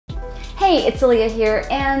Hey, it's Aaliyah here,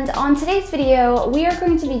 and on today's video, we are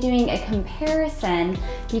going to be doing a comparison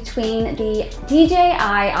between the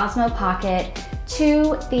DJI Osmo Pocket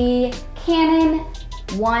to the Canon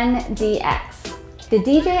 1dx. The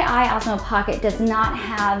DJI Osmo Pocket does not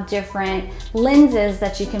have different lenses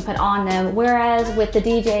that you can put on them, whereas with the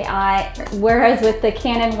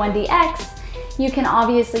Canon 1dx, you can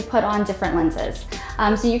obviously put on different lenses.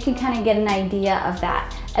 So you can kind of get an idea of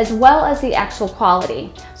that, as well as the actual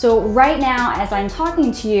quality. So right now, as I'm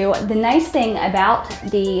talking to you, the nice thing about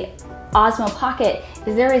the Osmo Pocket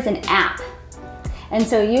is there is an app. And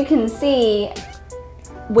so you can see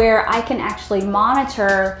where I can actually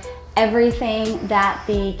monitor everything that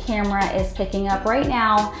the camera is picking up right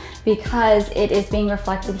now, because it is being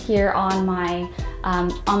reflected here on my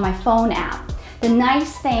phone app. The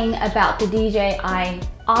nice thing about the DJI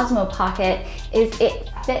Osmo Pocket is it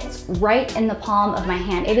fits right in the palm of my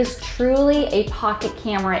hand. It is truly a pocket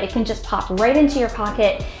camera. It can just pop right into your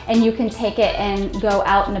pocket and you can take it and go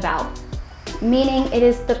out and about. Meaning it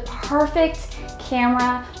is the perfect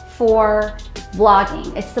camera for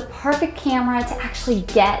vlogging. It's the perfect camera to actually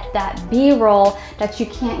get that B-roll that you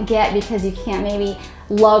can't get because you can't maybe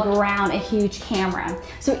lug around a huge camera.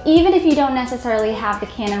 So even if you don't necessarily have the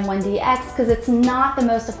Canon 1dx, because it's not the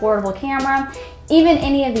most affordable camera, even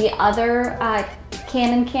any of the other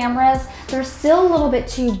Canon cameras, they're still a little bit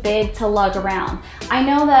too big to lug around. I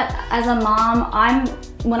know that as a mom,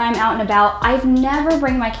 when I'm out and about, I've never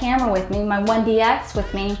bring my camera with me, my 1dx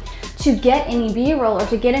with me, to get any B-roll or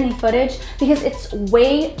to get any footage, because it's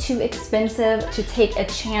way too expensive to take a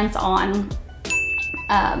chance on.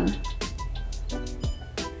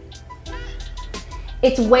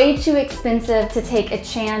 It's way too expensive to take a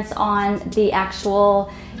chance on the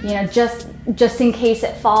actual, just in case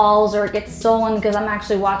it falls or it gets stolen because I'm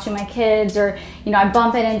actually watching my kids, or I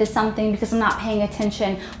bump it into something because I'm not paying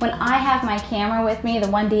attention. When I have my camera with me, the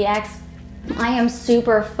 1dx, I am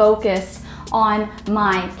super focused on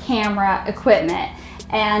my camera equipment.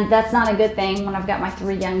 And that's not a good thing when I've got my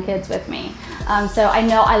 3 young kids with me. So I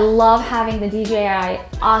know I love having the DJI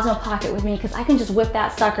Osmo Pocket with me because I can just whip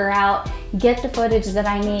that sucker out, get the footage that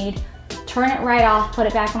I need, turn it right off, put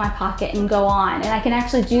it back in my pocket and go on. And I can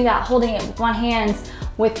actually do that holding it with one hand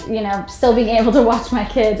with, still being able to watch my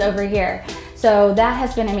kids over here. So that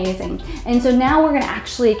has been amazing. And so now we're gonna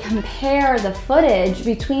actually compare the footage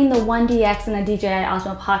between the 1dx and the DJI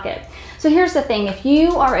Osmo Pocket. So here's the thing, if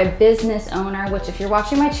you are a business owner, which if you're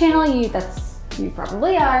watching my channel, you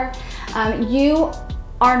probably are, you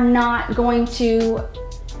are not going to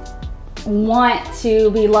want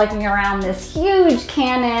to be lugging around this huge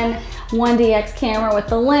Canon 1dx camera with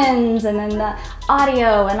the lens and then the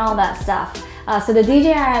audio and all that stuff. So the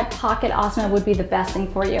DJI Pocket Osmo would be the best thing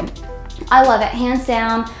for you. I love it, hands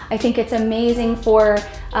down. I think it's amazing for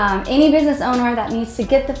any business owner that needs to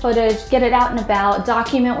get the footage, get it out and about,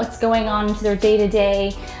 document what's going on into their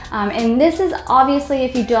day-to-day. And this is obviously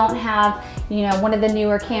if you don't have, one of the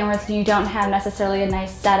newer cameras and you don't have necessarily a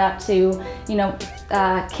nice setup to,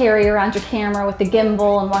 carry around your camera with the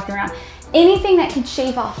gimbal and walking around. Anything that can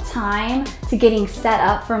shave off time to getting set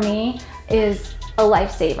up for me is a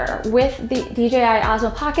lifesaver. With the DJI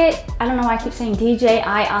Osmo Pocket, I don't know why I keep saying DJI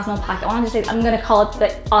Osmo Pocket. I'm gonna call it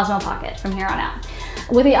the Osmo Pocket from here on out.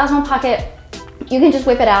 With the Osmo Pocket, you can just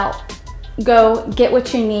whip it out, go get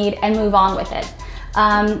what you need and move on with it.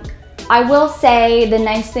 I will say the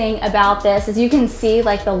nice thing about this is you can see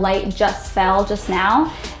like the light just fell just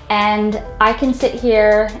now, and I can sit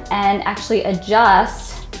here and actually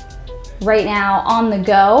adjust right now on the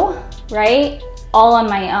go, right? All on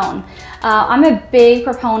my own. I'm a big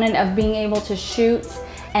proponent of being able to shoot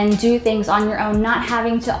and do things on your own, not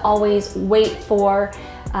having to always wait for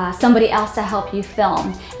somebody else to help you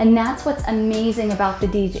film. And that's what's amazing about the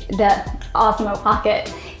Osmo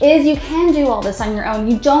Pocket, is you can do all this on your own.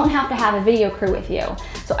 You don't have to have a video crew with you.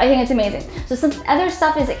 So I think it's amazing. So some other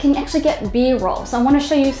stuff is it can actually get B-roll. So I want to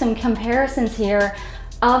show you some comparisons here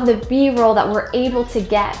of the B-roll that we're able to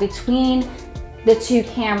get between the two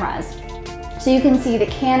cameras. So you can see the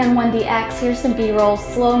Canon 1dx, here's some B-roll,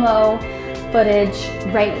 slow-mo footage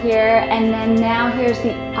right here, and then now here's the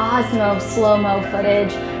Osmo slow-mo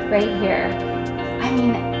footage right here. I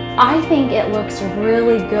mean, I think it looks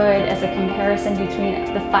really good as a comparison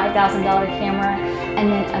between the $5,000 camera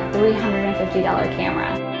and then a $350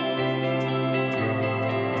 camera.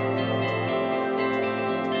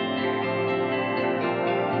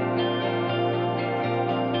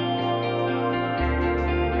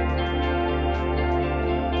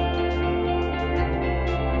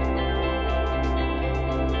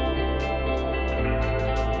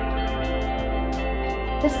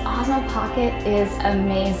 This Osmo Pocket is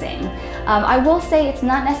amazing. I will say it's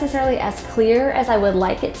not necessarily as clear as I would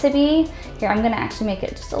like it to be. Here, I'm gonna actually make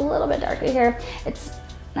it just a little bit darker here. That's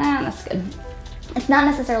good. It's not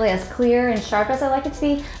necessarily as clear and sharp as I like it to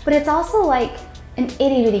be, but it's also like an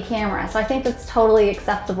itty bitty camera. So I think that's totally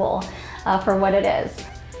acceptable for what it is.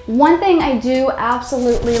 One thing I do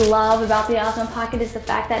absolutely love about the Osmo Pocket is the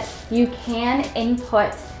fact that you can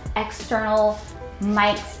input external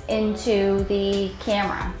mics into the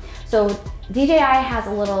camera. So DJI has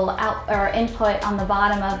a little input on the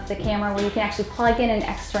bottom of the camera where you can actually plug in an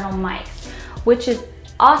external mic, which is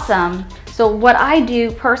awesome. So what I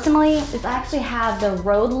do personally is I actually have the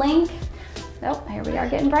Rode Link. Oh, here we are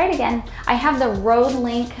getting bright again. I have the Rode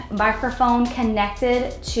Link microphone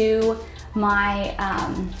connected to my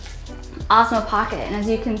Osmo Pocket. And as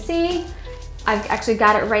you can see, I've actually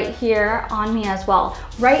got it right here on me as well.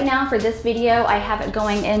 Right now for this video, I have it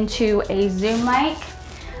going into a Zoom mic.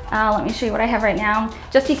 Let me show you what I have right now,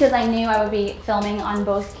 just because I knew I would be filming on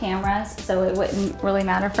both cameras, so it wouldn't really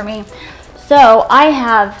matter for me. So I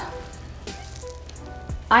have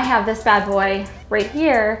this bad boy right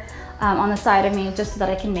here on the side of me, just so that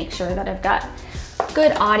I can make sure that I've got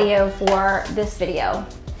good audio for this video.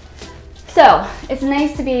 So it's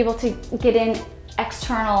nice to be able to get in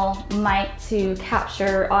external mic to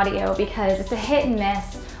capture audio, because it's a hit and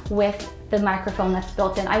miss with the microphone that's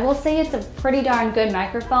built in. I will say it's a pretty darn good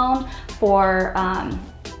microphone for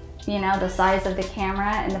you know, the size of the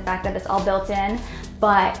camera and the fact that it's all built in,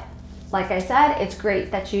 but like I said, it's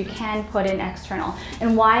great that you can put in external.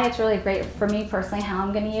 And why it's really great for me personally, how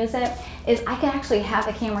I'm gonna use it, is I can actually have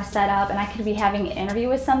the camera set up and I could be having an interview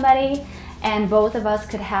with somebody and both of us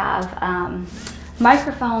could have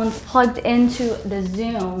microphones plugged into the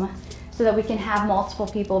Zoom so that we can have multiple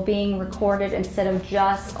people being recorded instead of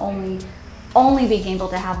just only being able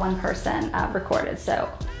to have one person recorded. So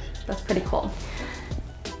that's pretty cool.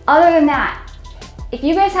 Other than that, if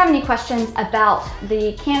you guys have any questions about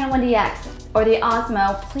the Canon 1dx or the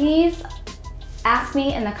Osmo, please ask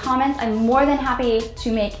me in the comments. I'm more than happy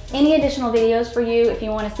to make any additional videos for you if you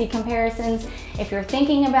want to see comparisons. If you're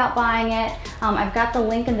thinking about buying it, I've got the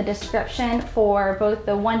link in the description for both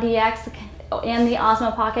the 1dx and the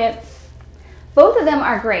Osmo Pocket. Both of them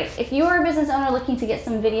are great. If you are a business owner looking to get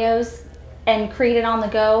some videos and create it on the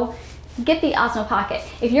go, get the Osmo Pocket.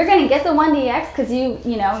 If you're gonna get the 1dx because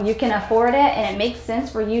you know you can afford it and it makes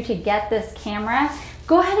sense for you to get this camera,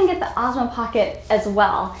 go ahead and get the Osmo Pocket as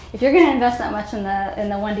well. If you're gonna invest that much in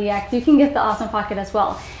the 1dx, you can get the Osmo Pocket as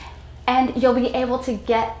well. And you'll be able to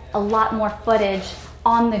get a lot more footage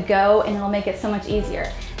on the go and it'll make it so much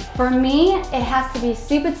easier. For me, it has to be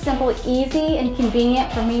super simple, easy, and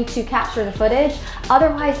convenient for me to capture the footage.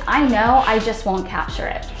 Otherwise, I know I just won't capture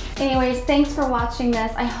it. Anyways, thanks for watching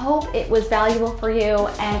this. I hope it was valuable for you.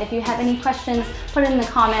 And if you have any questions, put it in the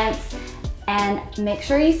comments. And make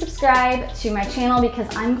sure you subscribe to my channel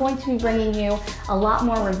because I'm going to be bringing you a lot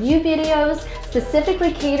more review videos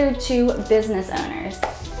specifically catered to business owners.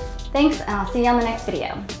 Thanks, and I'll see you on the next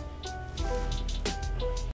video.